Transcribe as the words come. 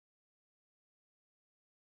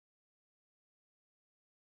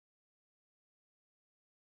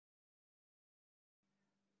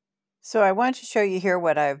So I want to show you here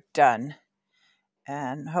what I've done,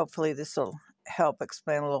 and hopefully this will help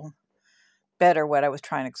explain a little better what I was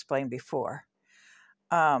trying to explain before.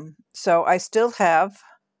 So I still have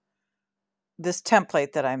this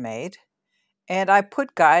template that I made, and I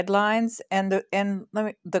put guidelines, and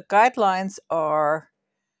the guidelines are,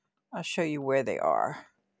 I'll show you where they are.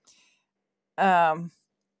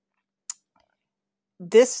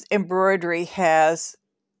 This embroidery has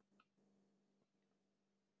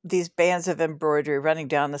these bands of embroidery running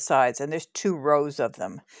down the sides, and there's 2 rows of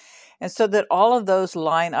them. And so that all of those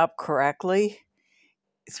line up correctly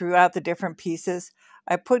throughout the different pieces,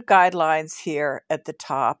 I put guidelines here at the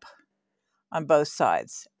top on both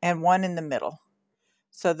sides and one in the middle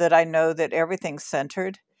so that I know that everything's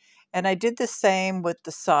centered. And I did the same with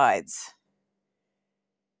the sides.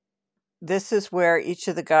 This is where each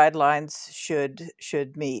of the guidelines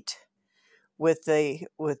should meet with the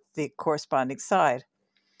corresponding side.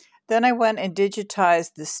 Then I went and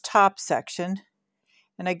digitized this top section.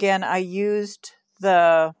 And again, I used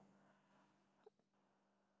the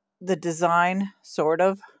design, sort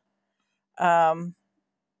of. I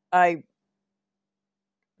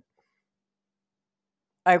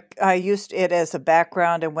used it as a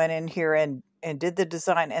background and went in here and did the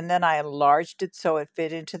design, and then I enlarged it so it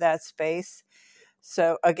fit into that space.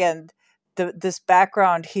 So again, this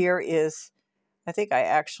background here is, I think I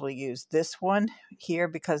actually used this one here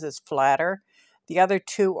because it's flatter. The other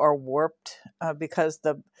 2 are warped because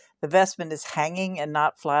the vestment is hanging and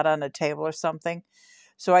not flat on a table or something.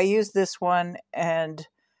 So I used this one and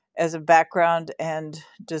as a background and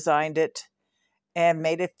designed it and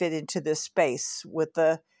made it fit into this space with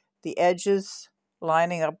the edges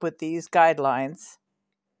lining up with these guidelines,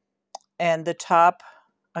 and the top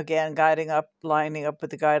again lining up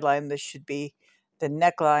with the guideline. This should be the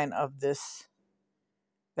neckline of this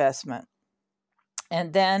vestment.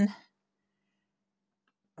 And then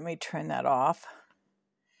let me turn that off.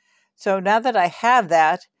 So now that I have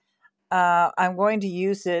that, I'm going to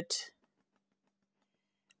use it,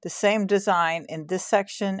 the same design, in this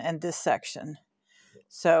section and this section.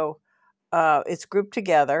 So it's grouped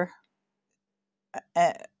together.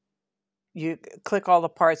 You click all the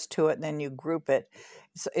parts to it and then you group it.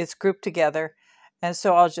 It's grouped together. And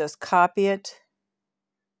so I'll just copy it,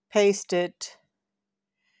 paste it,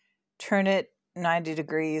 turn it 90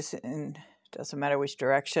 degrees, and doesn't matter which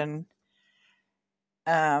direction.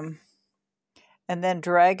 And then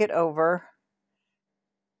drag it over.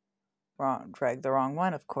 Drag the wrong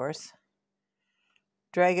one, of course.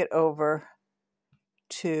 Drag it over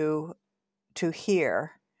to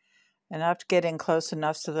here. And I have to get in close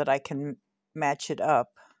enough so that I can match it up,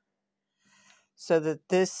 so that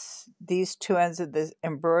these 2 ends of the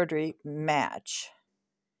embroidery match.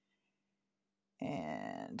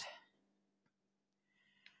 And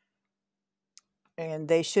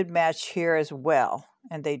they should match here as well,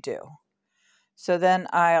 and they do. So then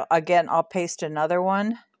I'll paste another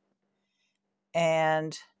one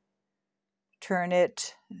and turn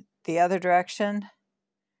it the other direction,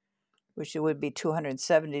 which it would be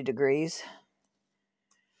 270 degrees,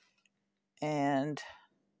 and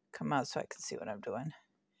come out so I can see what I'm doing,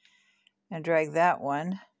 and drag that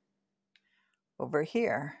one over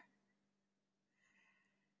here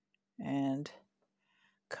and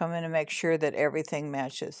come in and make sure that everything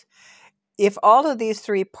matches. If all of these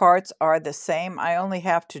 3 parts are the same, I only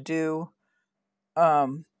have to do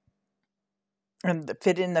and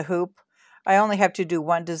fit in the hoop. I only have to do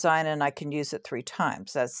one design and I can use it 3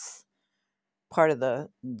 times. That's part of the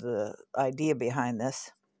idea behind this.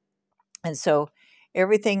 And so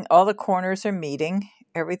everything, all the corners are meeting.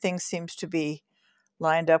 Everything seems to be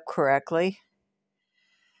lined up correctly.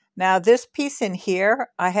 Now this piece in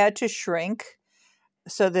here, I had to shrink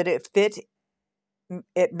so that it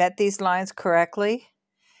met these lines correctly,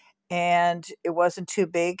 and it wasn't too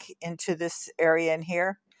big into this area in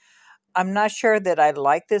here. I'm not sure that I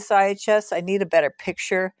like this I.H.M. I need a better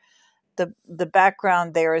picture. The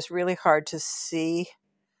background there is really hard to see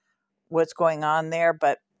what's going on there,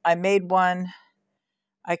 but I made one.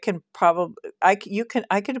 I could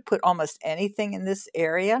put almost anything in this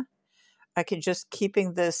area. I could just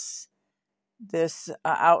keeping this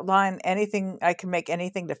outline, anything, I can make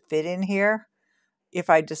anything to fit in here if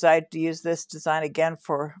I decide to use this design again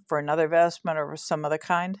for another vestment or some other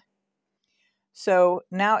kind. So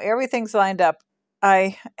now everything's lined up.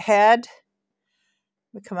 Let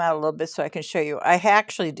me come out a little bit so I can show you. I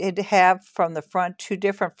actually did have from the front 2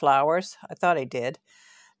 different flowers. I thought I did.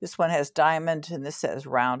 This one has diamond and this has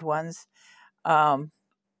round ones. And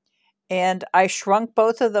I shrunk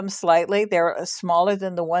both of them slightly. They're smaller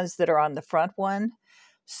than the ones that are on the front one,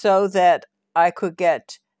 so that I could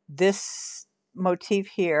get this motif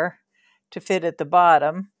here to fit at the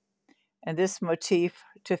bottom, and this motif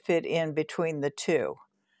to fit in between the two.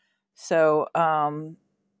 So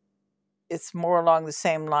it's more along the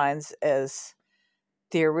same lines as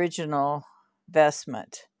the original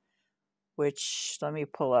vestment, which, let me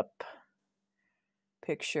pull up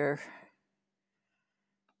picture.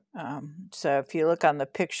 So if you look on the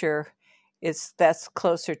picture, that's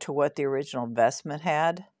closer to what the original vestment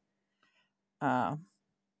had.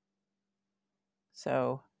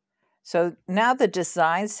 So now the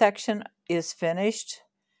design section is finished.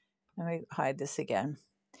 Let me hide this again.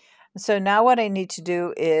 So now what I need to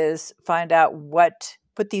do is find out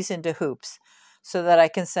put these into hoops so that I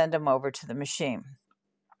can send them over to the machine.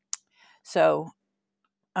 So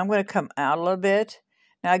I'm going to come out a little bit.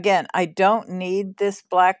 Now again, I don't need this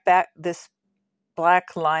black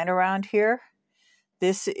line around here.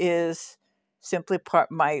 This is simply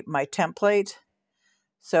my template.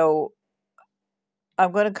 So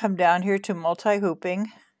I'm going to come down here to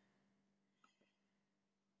multi-hooping,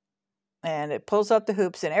 and it pulls up the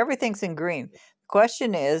hoops, and everything's in green. The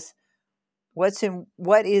question is,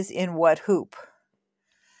 what is in what hoop?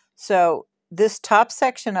 So this top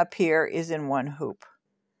section up here is in one hoop.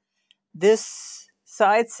 This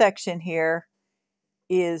side section here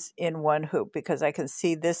is in one hoop because I can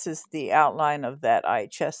see this is the outline of that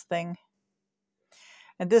I.H.M thing.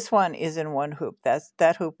 And this one is in one hoop.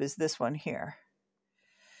 That hoop is this one here.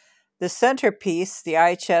 The centerpiece, the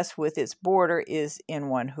I.H.M with its border, is in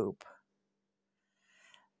one hoop.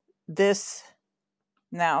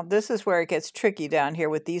 Now this is where it gets tricky down here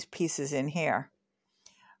with these pieces in here.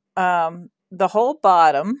 The whole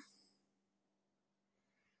bottom,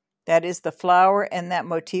 that is the flower and that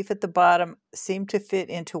motif at the bottom, seem to fit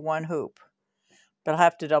into one hoop, but I'll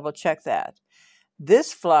have to double check that.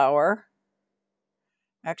 This flower,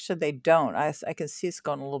 actually they don't. I can see it's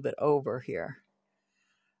going a little bit over here.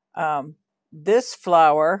 This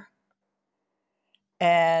flower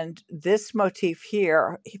and this motif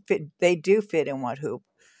here, they do fit in one hoop.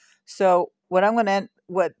 So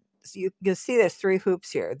you can see there's three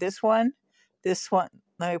hoops here. This one, let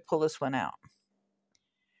me pull this one out.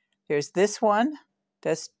 There's this one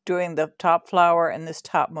that's doing the top flower and this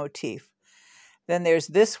top motif. Then there's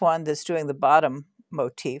this one that's doing the bottom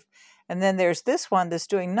motif. And then there's this one that's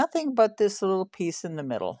doing nothing but this little piece in the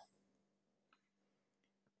middle.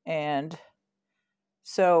 And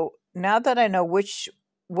so now that I know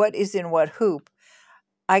what is in what hoop,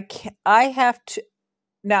 I have to,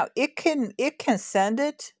 now it can send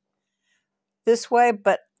it this way,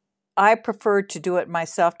 but I prefer to do it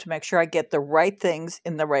myself to make sure I get the right things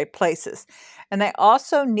in the right places. And I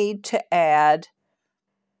also need to add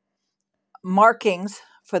markings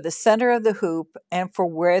for the center of the hoop and for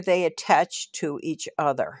where they attach to each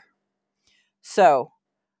other. So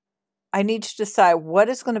I need to decide what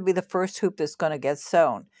is going to be the first hoop that's going to get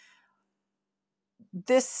sewn.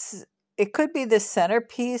 It could be this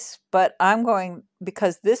centerpiece, but I'm going,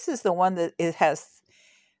 because this is the one that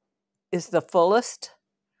is the fullest,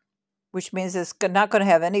 which means it's not going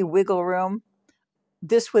to have any wiggle room.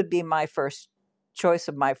 This would be my first choice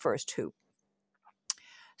of my first hoop.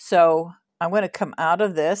 So I'm going to come out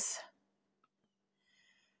of this.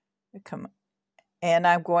 And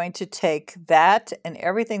I'm going to take that and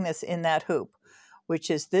everything that's in that hoop,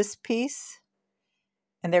 which is this piece,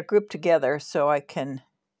 and they're grouped together so I can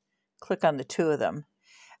click on the two of them.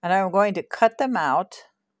 And I'm going to cut them out.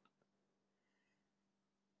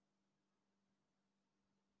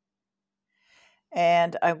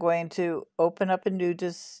 And I'm going to open up a new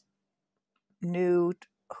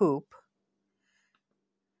hoop.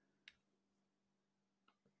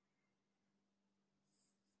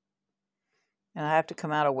 And I have to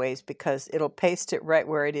come out a ways because it'll paste it right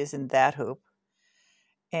where it is in that hoop.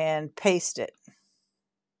 And paste it.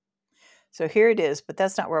 So here it is, but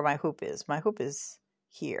that's not where my hoop is. My hoop is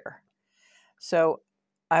here. So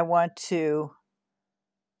I want to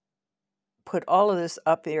put all of this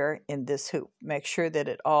up here in this hoop. Make sure that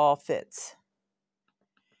it all fits.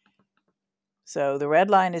 So the red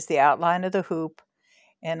line is the outline of the hoop,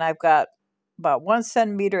 and I've got about 1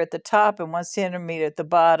 centimeter at the top and 1 centimeter at the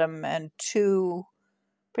bottom, and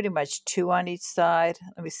pretty much two on each side.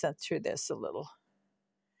 Let me censor this a little.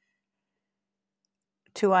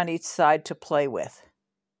 2 on each side to play with.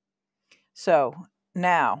 So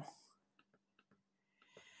now,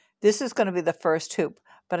 this is going to be the first hoop,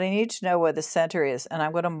 but I need to know where the center is, and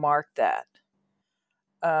I'm going to mark that.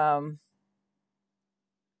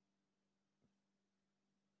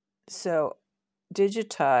 So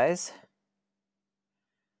digitize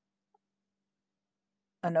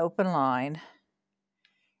an open line,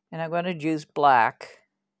 and I'm going to use black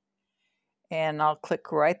And I'll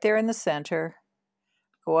click right there in the center,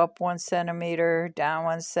 go up 1 centimeter, down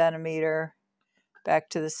 1 centimeter, back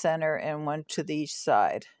to the center, and 1 to each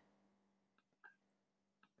side,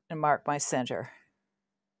 and mark my center.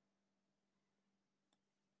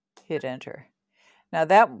 Hit enter. Now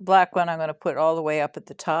that black one I'm going to put all the way up at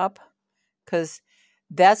the top, because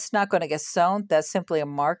that's not going to get sewn. That's simply a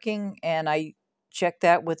marking, and I check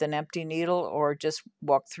that with an empty needle or just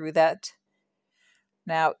walk through that.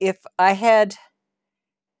 Now if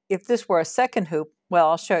this were a second hoop, well,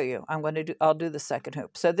 I'll show you. I'll do the second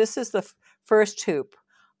hoop. So this is the first hoop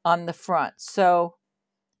on the front. So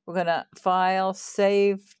we're going to file,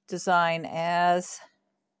 save design as,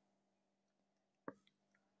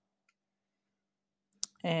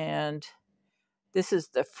 and this is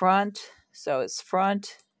the front. So it's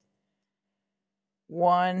front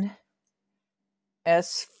 1,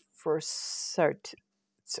 S for Sartouche,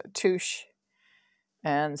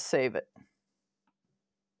 and save it.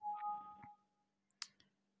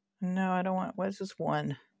 No, I don't want, what is this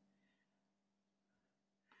 1?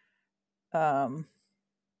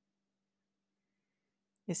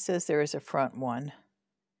 It says there is a front 1.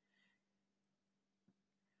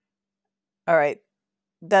 All right,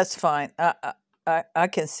 that's fine. I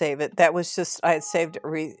can save it. That was just, I had saved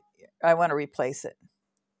it. I want to replace it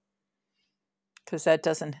because that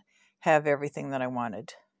doesn't have everything that I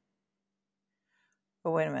wanted.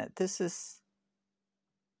 Oh, wait a minute. This is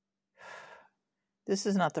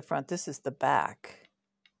not the front. This is the back.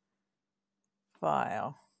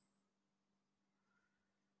 File.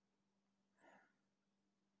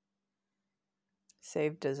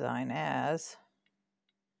 Save design as.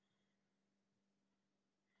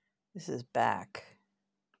 This is back.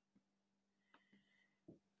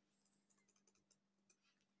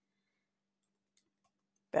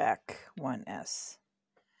 Back 1S.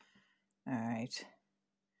 All right.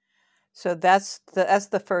 So that's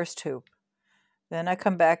the first hoop. Then I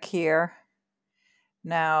come back here.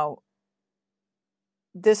 Now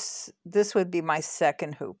this would be my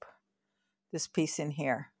second hoop. This piece in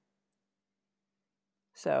here.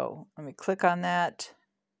 So let me click on that.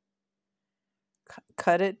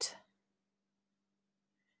 Cut it.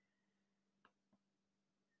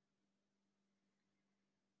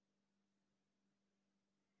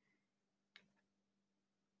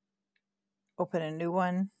 Open a new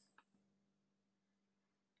one.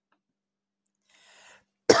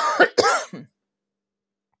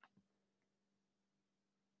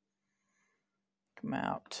 Come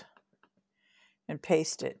out and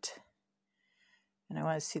paste it. And I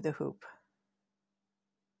want to see the hoop.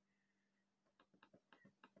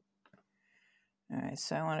 All right,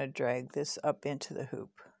 so I want to drag this up into the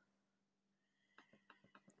hoop.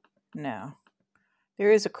 Now,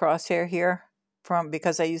 there is a crosshair here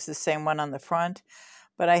because I use the same one on the front,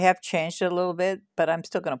 but I have changed it a little bit, but I'm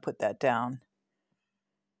still going to put that down.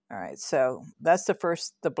 All right, so that's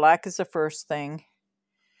the black is the first thing.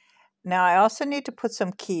 Now I also need to put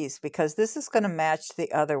some keys because this is going to match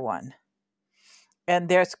the other one.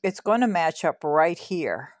 And it's going to match up right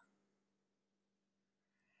here.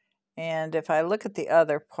 And if I look at the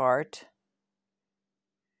other part,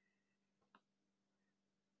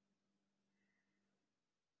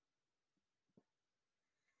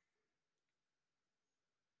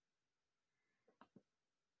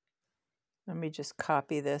 let me just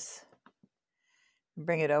copy this and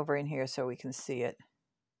bring it over in here so we can see it.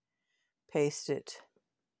 Paste it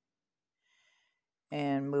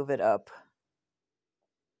and move it up.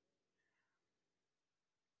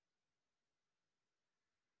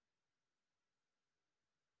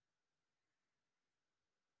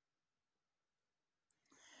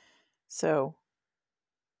 So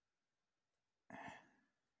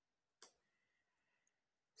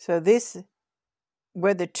this,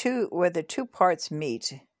 where the two parts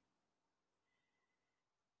meet,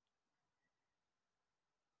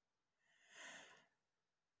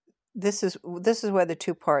 this is where the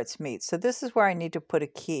two parts meet. So this is where I need to put a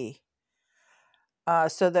key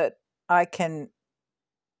so that I can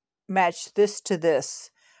match this to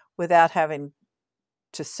this without having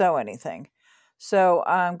to sew anything. So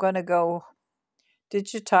I'm going to go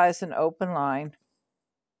digitize an open line,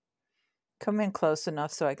 come in close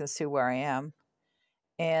enough so I can see where I am,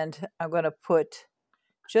 and I'm going to put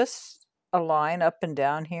just a line up and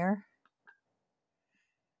down here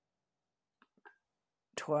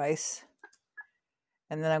twice,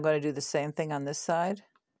 and then I'm going to do the same thing on this side.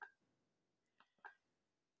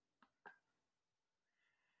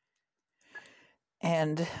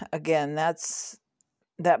 And again, that's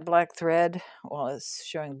that black thread. Well, it's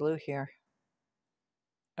showing blue here.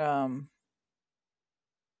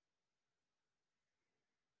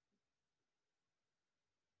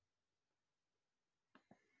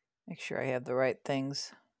 Make sure I have the right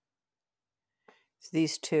things. So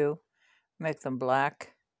these two, make them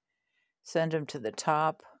black, send them to the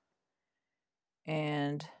top,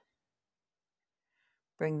 and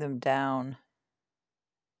bring them down.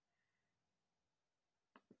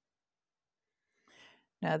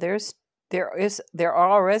 Now there are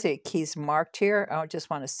already keys marked here. I just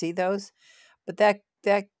want to see those, but that's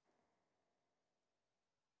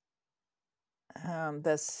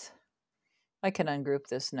I can ungroup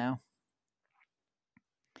this now.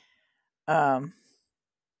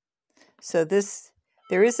 So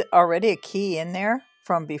there is already a key in there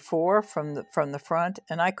from before, from the front,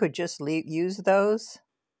 and I could just use those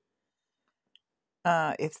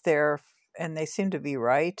if and they seem to be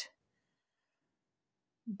right.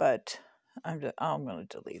 But I'm going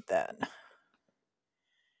to delete that.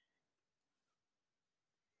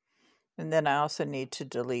 And then I also need to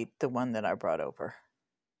delete the one that I brought over.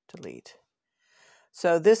 Delete.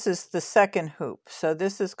 So this is the second hoop. So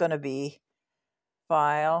this is going to be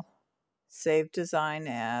File, Save Design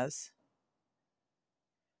As,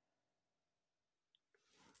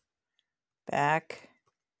 back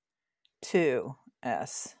to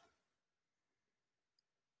S.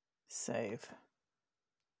 Save.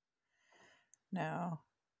 Now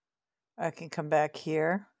I can come back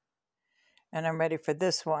here and I'm ready for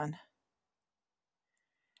this one.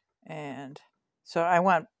 And so I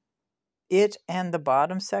want it and the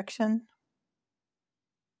bottom section.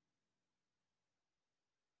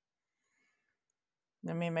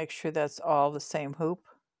 Let me make sure that's all the same hoop.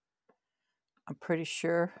 I'm pretty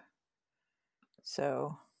sure.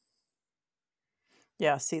 So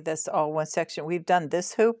yeah, see, that's all one section. We've done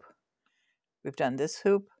this hoop, we've done this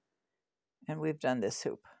hoop, and we've done this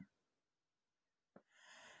hoop.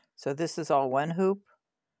 So this is all one hoop.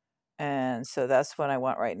 And so that's what I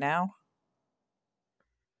want right now.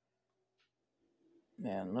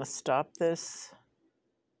 And let's stop this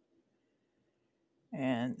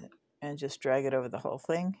and just drag it over the whole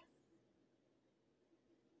thing.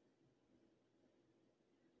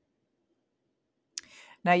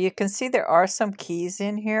 Now you can see there are some keys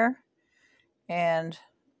in here, and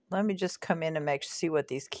let me just come in and see what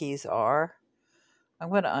these keys are. I'm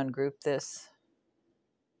going to ungroup this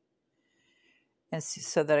and see,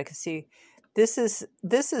 so that I can see. This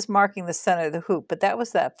is marking the center of the hoop, but that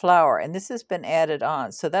was that flower, and this has been added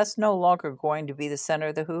on, so that's no longer going to be the center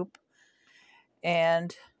of the hoop.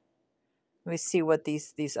 And let me see what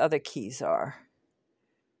these other keys are.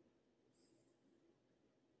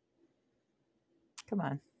 Come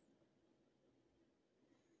on.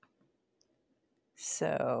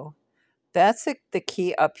 So that's the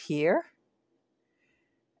key up here,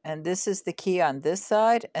 and this is the key on this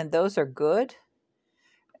side, and those are good.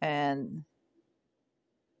 And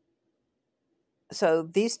so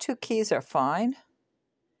these two keys are fine.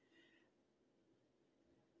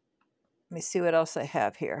 Let me see what else I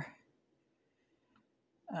have here.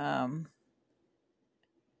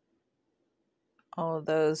 All of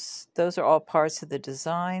those are all parts of the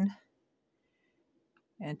design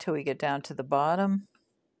until we get down to the bottom.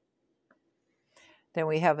 Then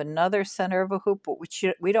we have another center of a hoop, but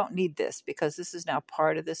we don't need this because this is now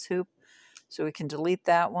part of this hoop. So we can delete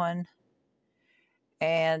that one.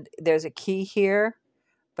 And there's a key here,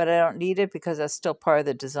 but I don't need it because that's still part of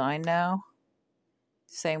the design now.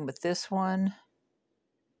 Same with this one,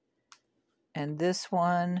 and this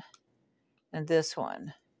one, and this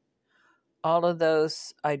one. All of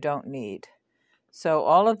those I don't need. So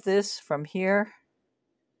all of this from here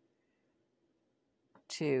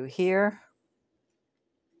to here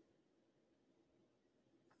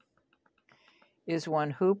is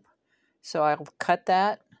one hoop. So I'll cut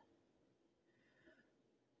that.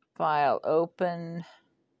 File, open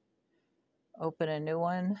a new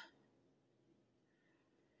one.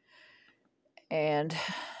 And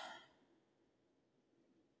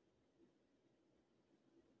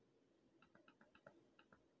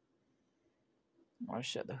I'll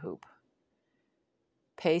show the hoop.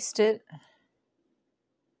 Paste it.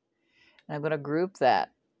 And I'm going to group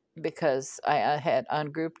that because I had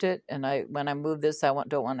ungrouped it, and when I move this, I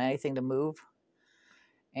don't want anything to move.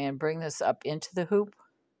 And bring this up into the hoop,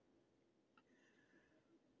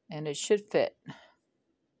 and it should fit.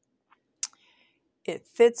 It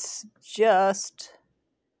fits just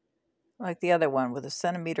like the other one with a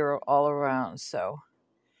centimeter all around. So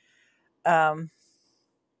now,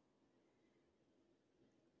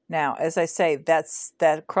 as I say,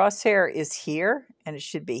 that crosshair is here, and it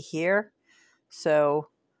should be here. So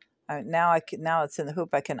now it's in the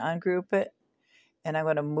hoop. I can ungroup it, and I'm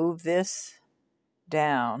going to move this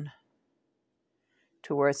down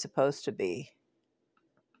to where it's supposed to be.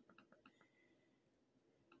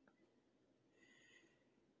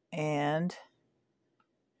 And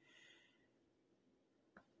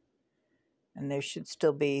there should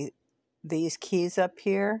still be these keys up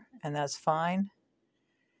here, and that's fine.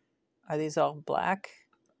 Are these all black?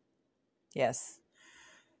 Yes.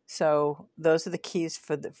 So those are the keys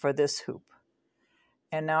for this hoop.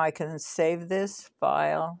 And now I can save this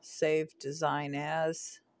file, save design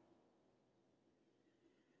as.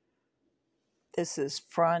 This is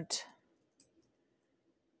front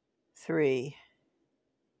 3S.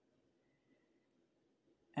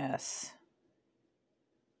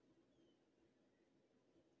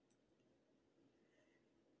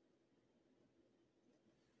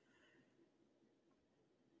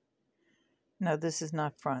 No, this is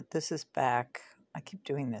not front. This is back. I keep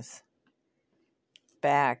doing this.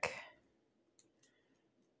 Back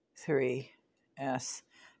 3S.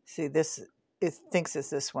 See, this, it thinks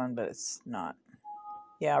it's this one, but it's not.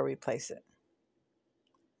 Yeah, I'll replace it.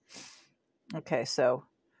 Okay, so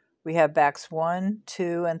we have backs 1,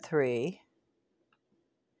 2, and 3.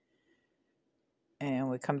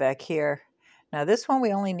 And we come back here. Now this one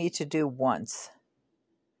we only need to do once.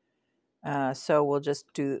 So we'll just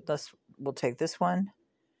do, we'll take this one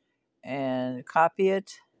and copy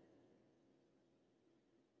it.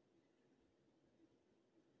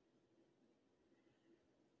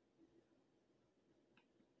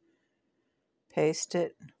 Paste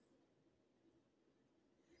it.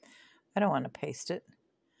 I don't want to paste it.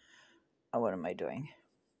 Oh, what am I doing?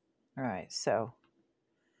 All right, so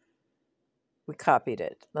we copied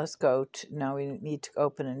it. Let's go to, now we need to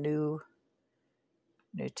open a new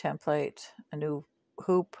template, a new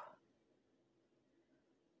hoop.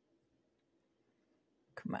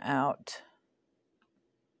 Come out.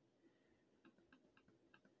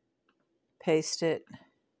 Paste it.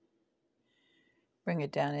 Bring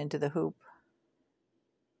it down into the hoop.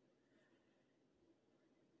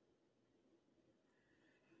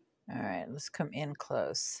 All right, let's come in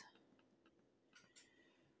close.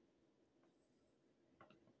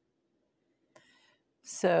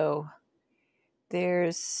 So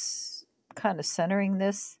there's kind of centering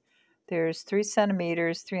this. There's 3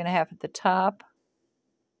 centimeters, 3.5 at the top.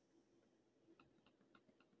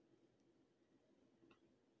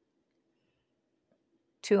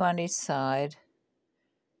 Two on each side,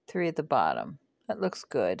 3 at the bottom. That looks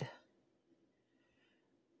good.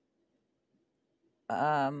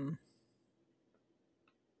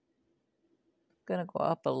 Gonna go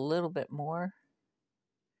up a little bit more,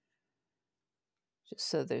 just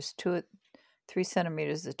so there's 3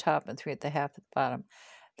 centimeters at the top and 3 at the half at the bottom.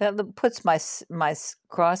 That puts my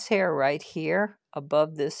crosshair right here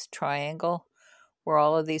above this triangle where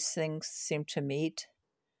all of these things seem to meet.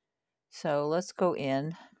 So let's go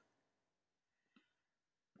in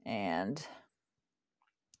and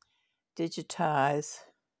digitize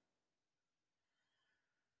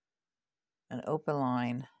an open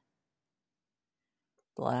line,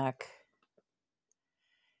 black.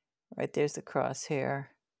 Right there's the crosshair.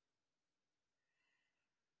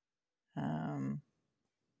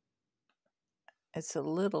 It's a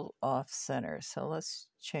little off center, so let's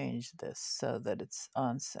change this so that it's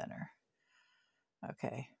on center.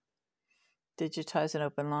 Okay. Digitize an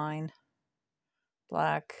open line,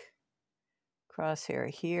 black, crosshair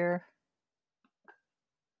here.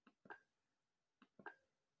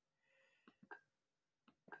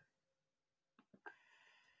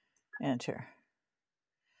 Enter.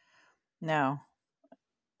 Now,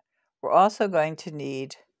 we're also going to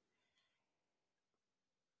need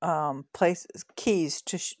keys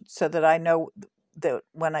so that I know that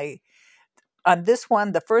when on this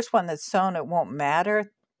one, the first one that's sewn, it won't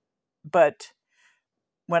matter, but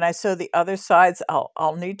when I sew the other sides,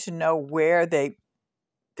 I'll need to know where that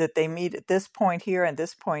they meet at this point here and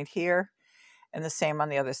this point here, and the same on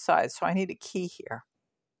the other side. So I need a key here.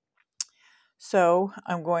 So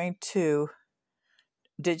I'm going to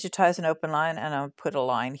digitize an open line, and I'll put a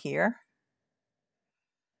line here.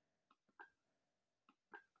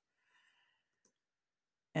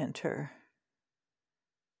 Enter.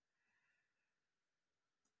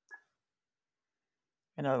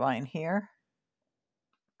 And a line here.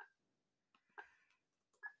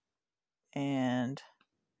 And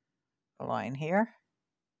a line here.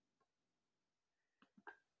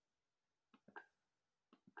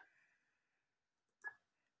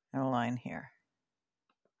 And a line here.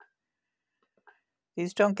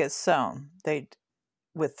 These don't get sewn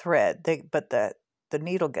with thread, but the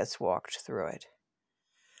needle gets walked through it.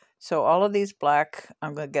 So all of these black,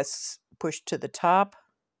 I'm going to get pushed to the top,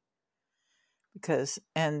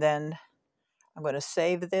 and then I'm going to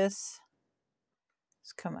save this.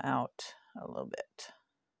 Let's come out a little bit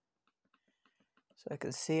so I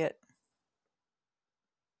can see it.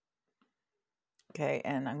 Okay,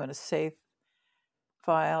 and I'm going to save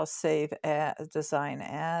file, save as, design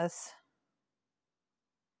as.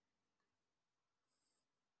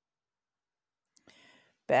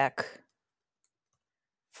 Back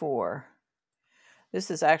 4. This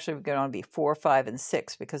is actually going to be 4, 5, and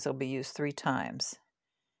 6 because it'll be used 3 times.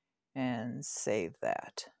 And save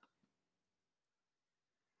that.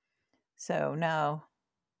 So now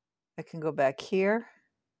I can go back here,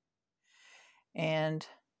 and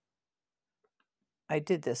I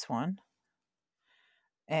did this one,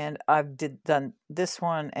 and I've done this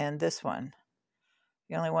one and this one.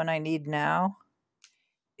 The only one I need now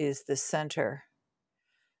is the center.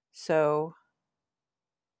 So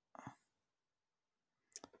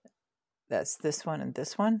that's this one and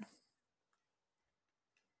this one.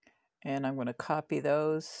 And I'm going to copy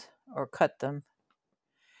those or cut them.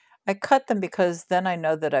 I cut them because then I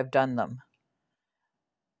know that I've done them.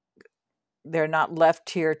 They're not left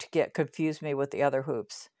here to confuse me with the other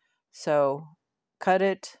hoops. So cut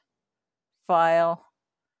it, file,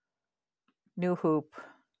 new hoop.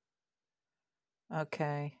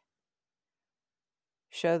 Okay.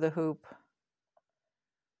 Show the hoop.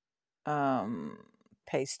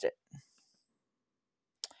 Paste it.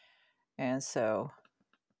 And so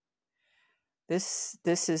this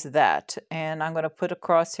is that. And I'm going to put a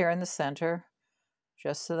cross here in the center,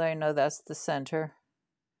 just so that I know that's the center.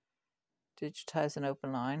 Digitize an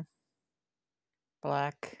open line.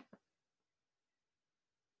 Black.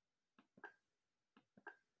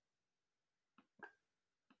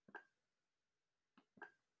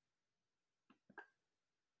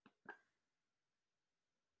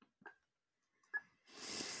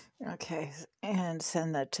 Okay, and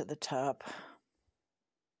send that to the top.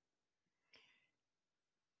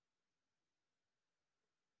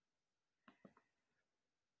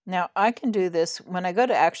 Now I can do this, when I go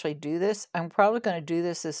to actually do this, I'm probably going to do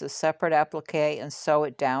this as a separate applique and sew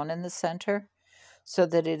it down in the center so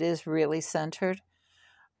that it is really centered.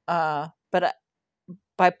 But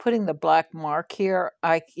by putting the black mark here,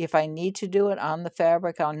 if I need to do it on the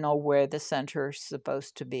fabric, I'll know where the center is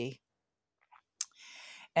supposed to be.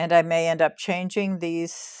 And I may end up changing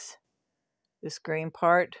this green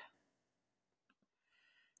part.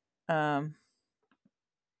 I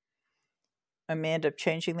may end up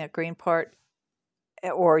changing that green part,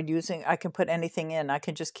 or I can put anything in. I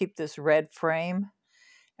can just keep this red frame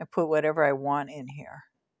and put whatever I want in here.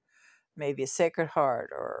 Maybe a Sacred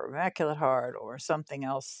Heart or Immaculate Heart or something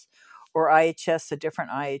else. Or I.H.S, a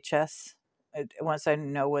different I.H.S, once I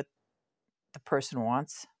know what the person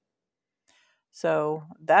wants. So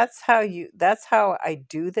that's how I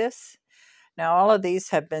do this. Now all of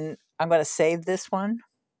these have been, I'm going to save this one.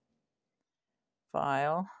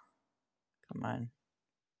 File. Come on.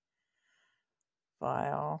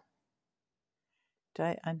 File. Did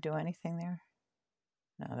I undo anything there?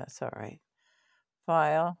 No, that's all right.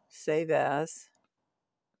 File, save as.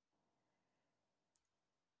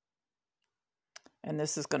 And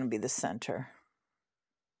this is going to be the center.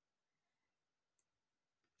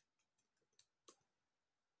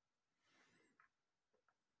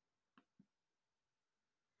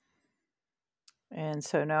 And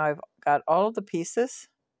so now I've got all of the pieces,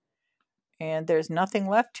 and there's nothing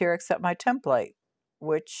left here except my template,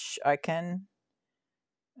 which I can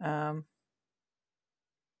I'm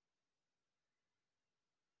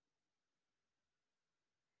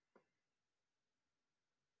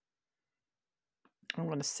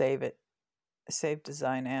going to save it. Save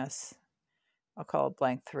design as. I'll call it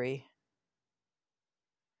blank 3.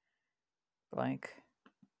 Blank.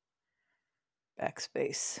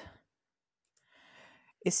 Backspace.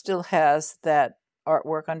 It still has that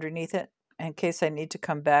artwork underneath it. In case I need to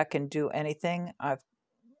come back and do anything, I've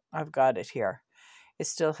got it here. It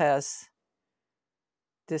still has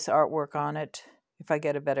this artwork on it. If I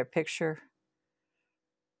get a better picture,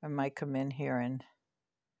 I might come in here and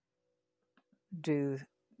do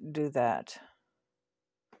that.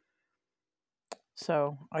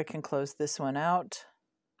 So I can close this one out,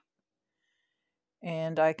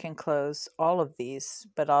 and I can close all of these,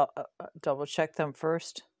 but I'll double check them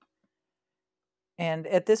first. And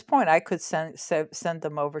at this point, I could send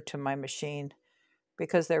them over to my machine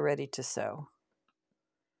because they're ready to sew.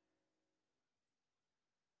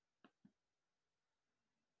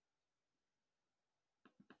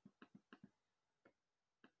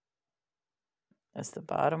 That's the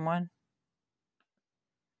bottom one.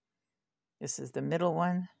 This is the middle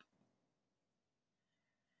one.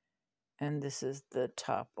 And this is the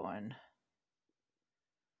top one.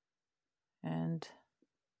 And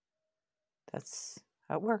that's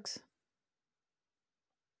how it works.